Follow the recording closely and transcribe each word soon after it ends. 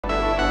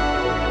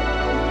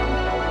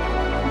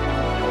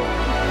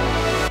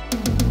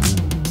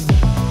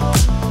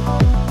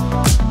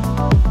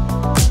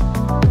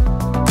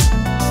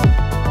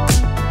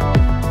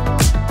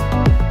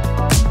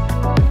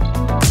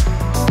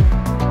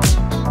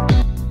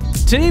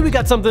Today we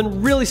got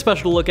something really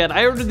special to look at.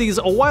 I ordered these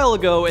a while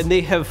ago and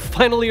they have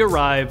finally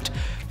arrived.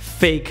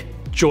 Fake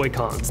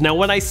Joy-Cons. Now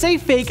when I say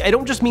fake, I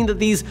don't just mean that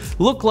these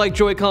look like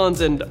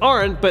Joy-Cons and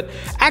aren't, but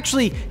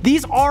actually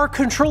these are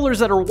controllers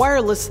that are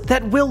wireless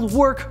that will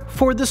work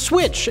for the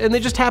Switch, and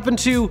they just happen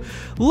to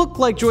look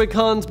like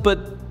Joy-Cons,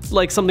 but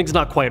like something's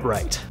not quite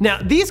right. Now,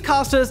 these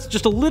cost us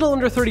just a little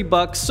under 30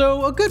 bucks,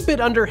 so a good bit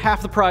under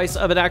half the price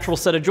of an actual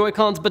set of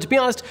Joy-Cons, but to be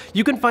honest,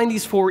 you can find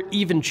these for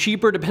even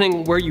cheaper depending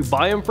on where you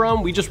buy them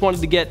from. We just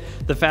wanted to get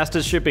the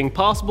fastest shipping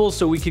possible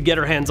so we could get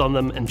our hands on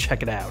them and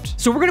check it out.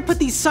 So we're gonna put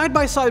these side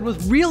by side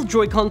with real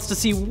Joy-Cons to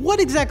see what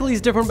exactly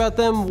is different about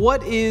them,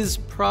 what is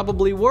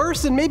probably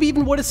worse, and maybe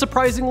even what is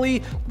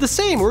surprisingly the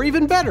same or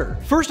even better.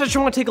 First, I just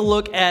wanna take a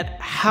look at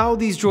how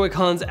these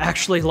Joy-Cons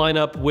actually line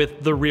up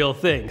with the real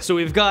thing. So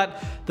we've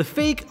got the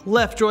fake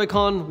left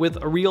Joy-Con with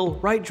a real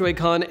right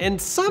Joy-Con,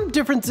 and some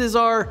differences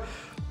are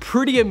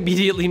pretty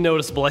immediately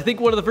noticeable. I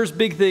think one of the first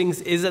big things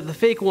is that the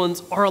fake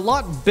ones are a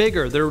lot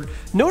bigger. They're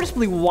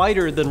noticeably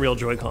wider than real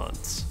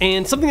Joy-Cons.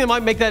 And something that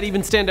might make that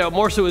even stand out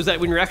more so is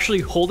that when you're actually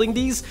holding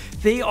these,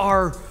 they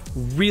are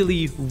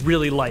really,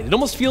 really light. It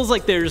almost feels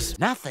like there's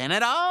nothing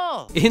at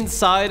all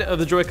inside of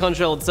the Joy-Con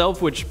shell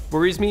itself, which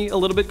worries me a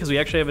little bit because we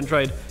actually haven't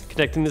tried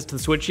connecting this to the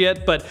Switch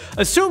yet, but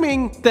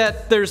assuming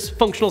that there's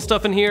functional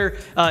stuff in here,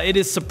 it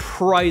is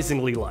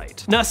surprisingly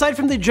light. Now, aside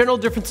from the general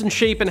difference in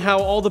shape and how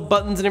all the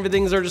buttons and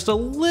everything are just a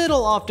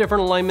little off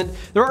different alignment,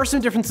 there are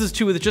some differences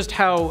too with just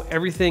how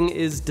everything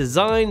is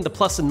designed. The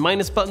plus and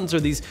minus buttons are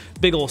these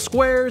big old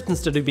squares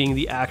instead of being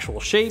the actual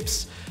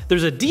shapes.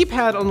 There's a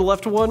D-pad on the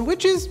left one,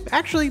 which is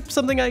actually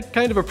something I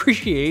kind of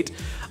appreciate.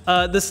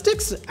 The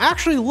sticks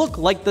actually look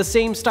like the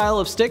same style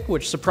of stick,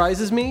 which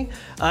surprises me.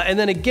 And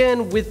then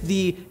again, with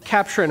the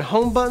capture and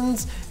home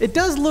buttons, it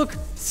does look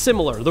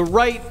similar. The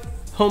right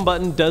home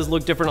button does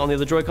look different on the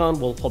other Joy-Con.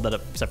 We'll hold that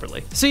up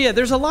separately. So yeah,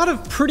 there's a lot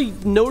of pretty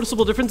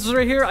noticeable differences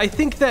right here. I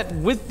think that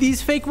with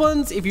these fake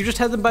ones, if you just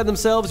had them by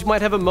themselves, you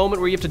might have a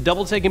moment where you have to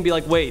double take and be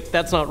like, wait,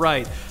 that's not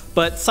right.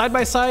 But side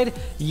by side,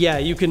 yeah,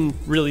 you can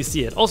really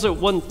see it. Also,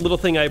 one little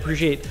thing I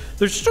appreciate,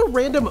 there's just a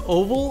random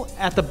oval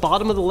at the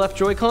bottom of the left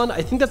Joy-Con.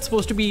 I think that's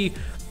supposed to be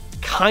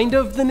kind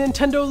of the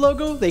Nintendo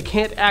logo. They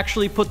can't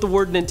actually put the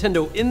word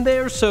Nintendo in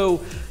there,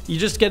 so you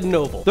just get an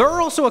oval. There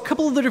are also a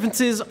couple of the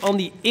differences on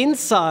the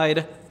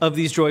inside of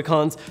these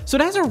Joy-Cons. So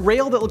it has a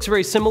rail that looks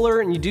very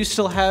similar, and you do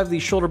still have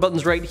these shoulder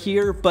buttons right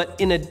here, but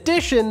in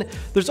addition,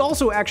 there's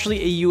also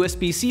actually a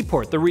USB-C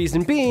port. The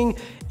reason being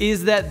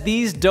is that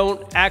these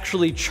don't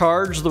actually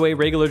charge the way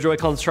regular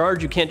Joy-Cons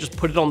charge. You can't just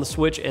put it on the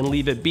Switch and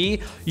leave it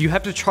be. You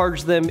have to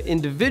charge them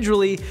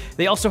individually.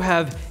 They also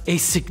have a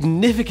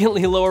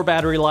significantly lower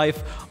battery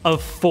life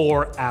of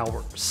 4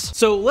 hours.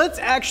 So let's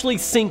actually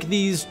sync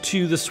these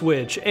to the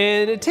Switch,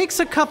 and it takes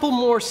a couple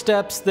more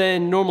steps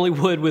than normally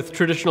would with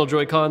traditional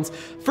Joy-Cons.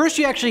 First,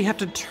 you actually have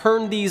to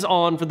turn these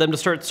on for them to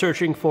start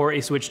searching for a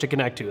Switch to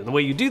connect to. And the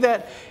way you do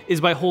that is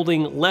by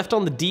holding left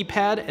on the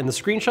D-pad and the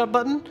screenshot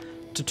button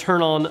to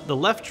turn on the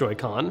left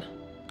Joy-Con.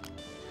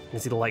 You can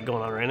see the light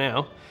going on right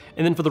now.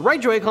 And then for the right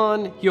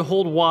Joy-Con, you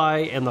hold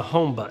Y and the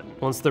home button.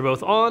 Once they're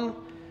both on,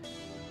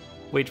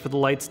 wait for the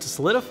lights to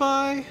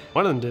solidify.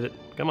 One of them did it.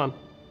 Come on.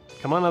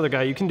 Come on, other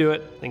guy, you can do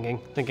it.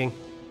 Thinking.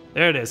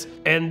 There it is.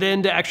 And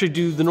then to actually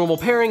do the normal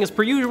pairing as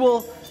per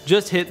usual,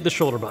 just hit the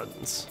shoulder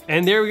buttons.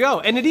 And there we go.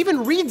 And it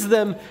even reads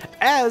them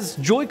as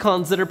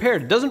Joy-Cons that are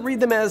paired. It doesn't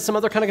read them as some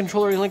other kind of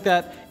controller or anything like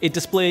that. It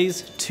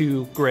displays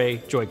 2 gray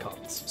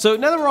Joy-Cons. So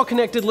now that we're all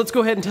connected, let's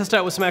go ahead and test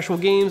out with some actual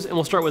games, and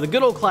we'll start with a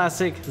good old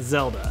classic,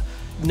 Zelda.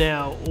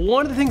 Now,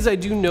 one of the things I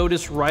do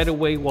notice right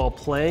away while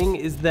playing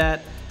is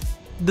that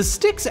the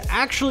sticks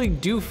actually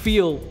do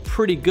feel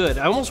pretty good.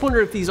 I almost wonder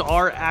if these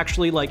are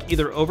actually like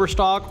either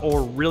overstock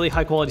or really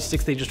high quality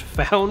sticks they just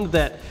found,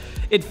 that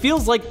it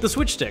feels like the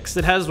Switch sticks.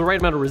 It has the right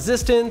amount of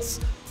resistance,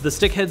 the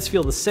stick heads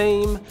feel the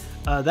same.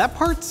 That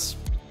part's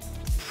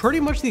pretty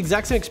much the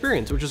exact same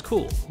experience, which is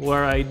cool.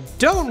 Where I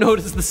don't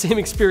notice the same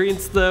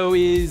experience though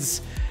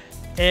is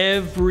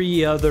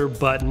every other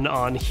button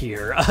on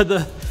here.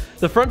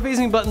 The front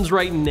facing buttons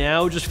right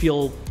now just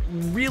feel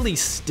really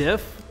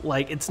stiff.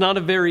 Like it's not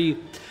a very,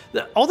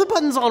 all the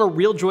buttons on a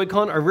real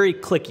Joy-Con are very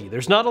clicky.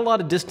 There's not a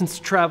lot of distance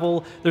to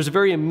travel. There's a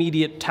very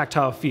immediate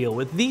tactile feel.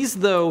 With these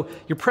though,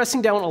 you're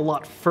pressing down a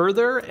lot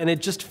further and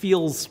it just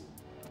feels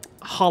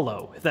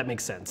hollow, if that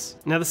makes sense.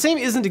 Now the same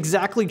isn't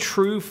exactly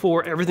true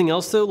for everything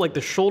else though, like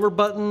the shoulder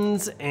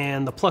buttons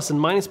and the plus and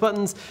minus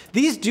buttons.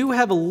 These do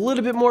have a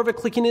little bit more of a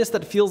clickiness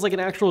that feels like an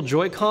actual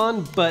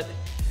Joy-Con, but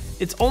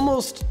it's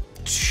almost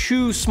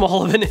too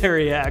small of an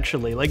area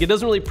actually. Like it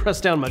doesn't really press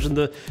down much, and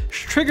the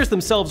triggers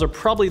themselves are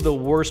probably the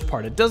worst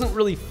part. It doesn't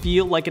really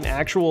feel like an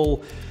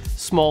actual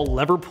small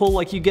lever pull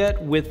like you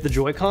get with the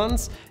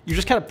Joy-Cons. You're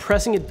just kind of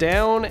pressing it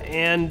down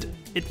and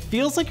it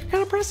feels like you're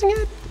kind of pressing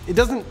it. It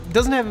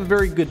doesn't have a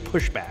very good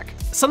pushback.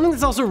 Something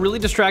that's also really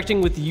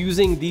distracting with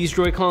using these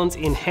Joy-Cons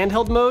in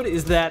handheld mode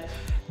is that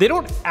they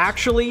don't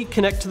actually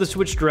connect to the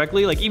Switch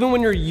directly. Like even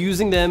when you're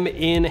using them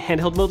in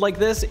handheld mode like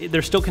this,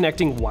 they're still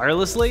connecting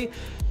wirelessly.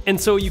 And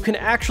so you can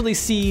actually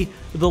see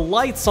the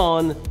lights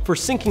on for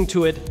syncing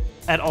to it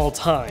at all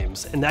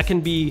times, and that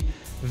can be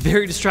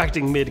very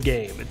distracting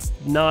mid-game. It's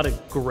not a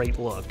great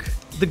look.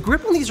 The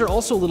grip on these are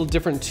also a little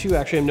different too,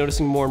 actually. I'm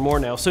noticing more and more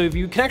now. So if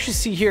you can actually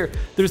see here,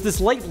 there's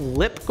this light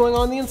lip going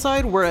on the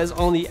inside, whereas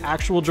on the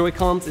actual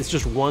Joy-Cons, it's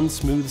just one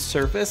smooth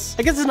surface.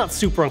 I guess it's not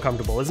super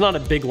uncomfortable. It's not a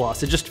big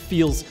loss. It just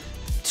feels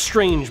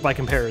strange by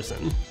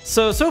comparison.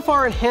 So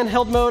far in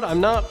handheld mode,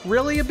 I'm not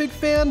really a big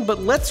fan, but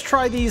let's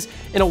try these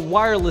in a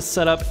wireless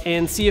setup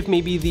and see if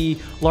maybe the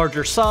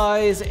larger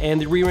size and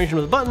the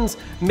rearrangement of the buttons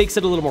makes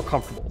it a little more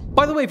comfortable.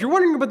 By the way, if you're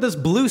wondering about this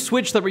blue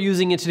Switch that we're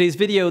using in today's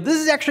video, this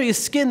is actually a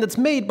skin that's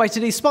made by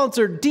today's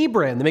sponsor,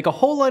 dbrand. They make a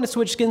whole line of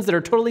Switch skins that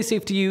are totally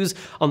safe to use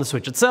on the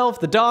Switch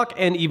itself, the dock,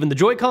 and even the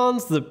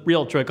Joy-Cons, the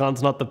real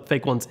Joy-Cons, not the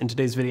fake ones in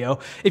today's video.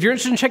 If you're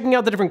interested in checking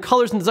out the different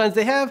colors and designs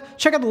they have,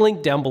 check out the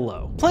link down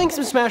below. Playing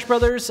some Smash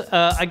Brothers,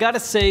 I gotta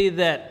say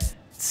that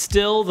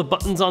still the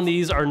buttons on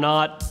these are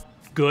not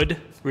good,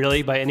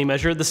 really, by any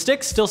measure. The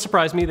sticks still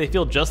surprise me. They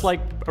feel just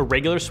like a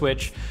regular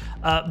Switch,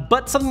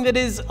 but something that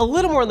is a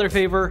little more in their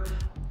favor,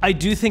 I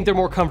do think they're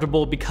more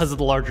comfortable because of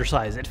the larger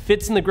size. It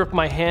fits in the grip of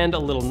my hand a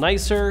little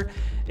nicer.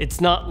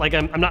 It's not like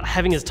I'm not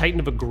having as tight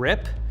of a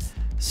grip.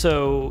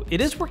 So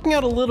it is working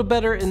out a little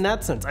better in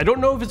that sense. I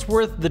don't know if it's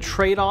worth the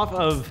trade-off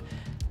of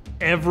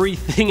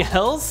everything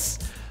else,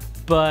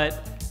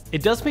 but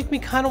it does make me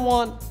kind of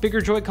want bigger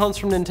Joy-Cons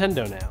from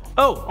Nintendo now.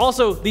 Oh,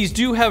 also, these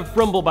do have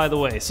rumble, by the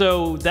way,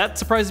 so that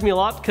surprises me a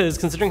lot because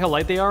considering how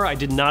light they are, I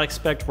did not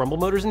expect rumble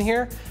motors in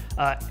here.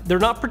 They're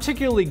not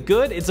particularly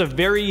good. It's a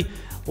very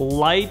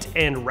light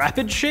and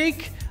rapid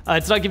shake.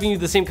 It's not giving you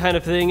the same kind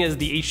of thing as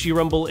the HD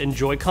rumble in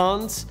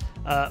Joy-Cons.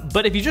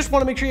 But if you just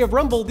want to make sure you have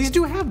rumble, these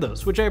do have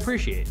those, which I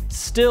appreciate.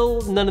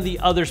 Still none of the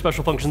other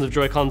special functions of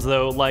Joy-Cons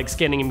though, like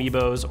scanning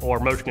amiibos or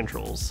motion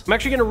controls. I'm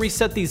actually going to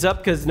reset these up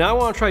because now I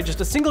want to try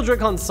just a single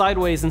Joy-Con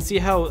sideways and see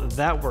how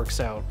that works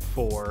out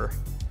for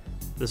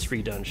this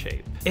redone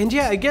shape. And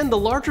yeah, again, the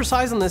larger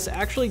size on this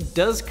actually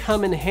does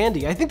come in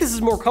handy. I think this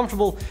is more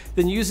comfortable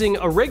than using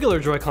a regular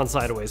Joy-Con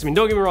sideways. I mean,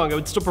 don't get me wrong, I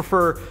would still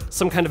prefer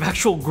some kind of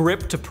actual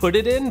grip to put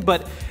it in,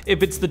 but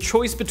if it's the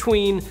choice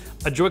between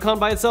a Joy-Con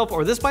by itself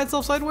or this by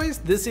itself sideways,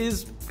 this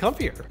is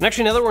comfier. And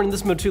actually, now that we're in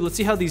this mode too, let's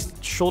see how these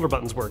shoulder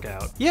buttons work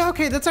out. Yeah,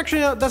 okay, that's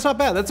actually that's not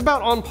bad. That's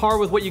about on par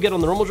with what you get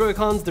on the normal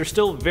Joy-Cons. They're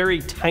still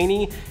very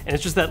tiny, and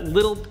it's just that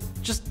little,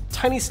 just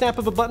tiny snap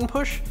of a button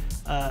push.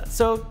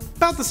 So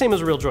about the same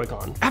as a real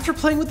Joy-Con. After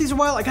playing with these a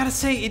while, I gotta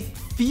say, it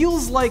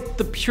feels like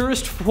the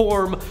purest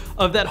form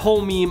of that whole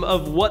meme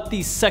of what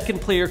the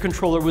second player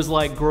controller was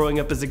like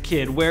growing up as a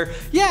kid, where,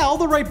 yeah, all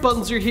the right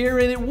buttons are here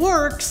and it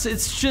works,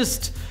 it's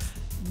just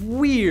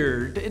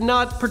weird,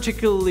 not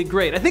particularly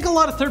great. I think a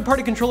lot of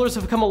third-party controllers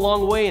have come a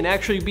long way in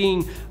actually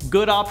being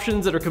good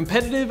options that are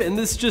competitive, and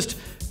this just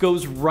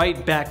goes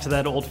right back to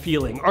that old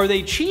feeling. Are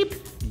they cheap?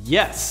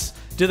 Yes.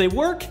 Do they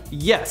work?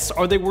 Yes.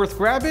 Are they worth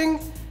grabbing?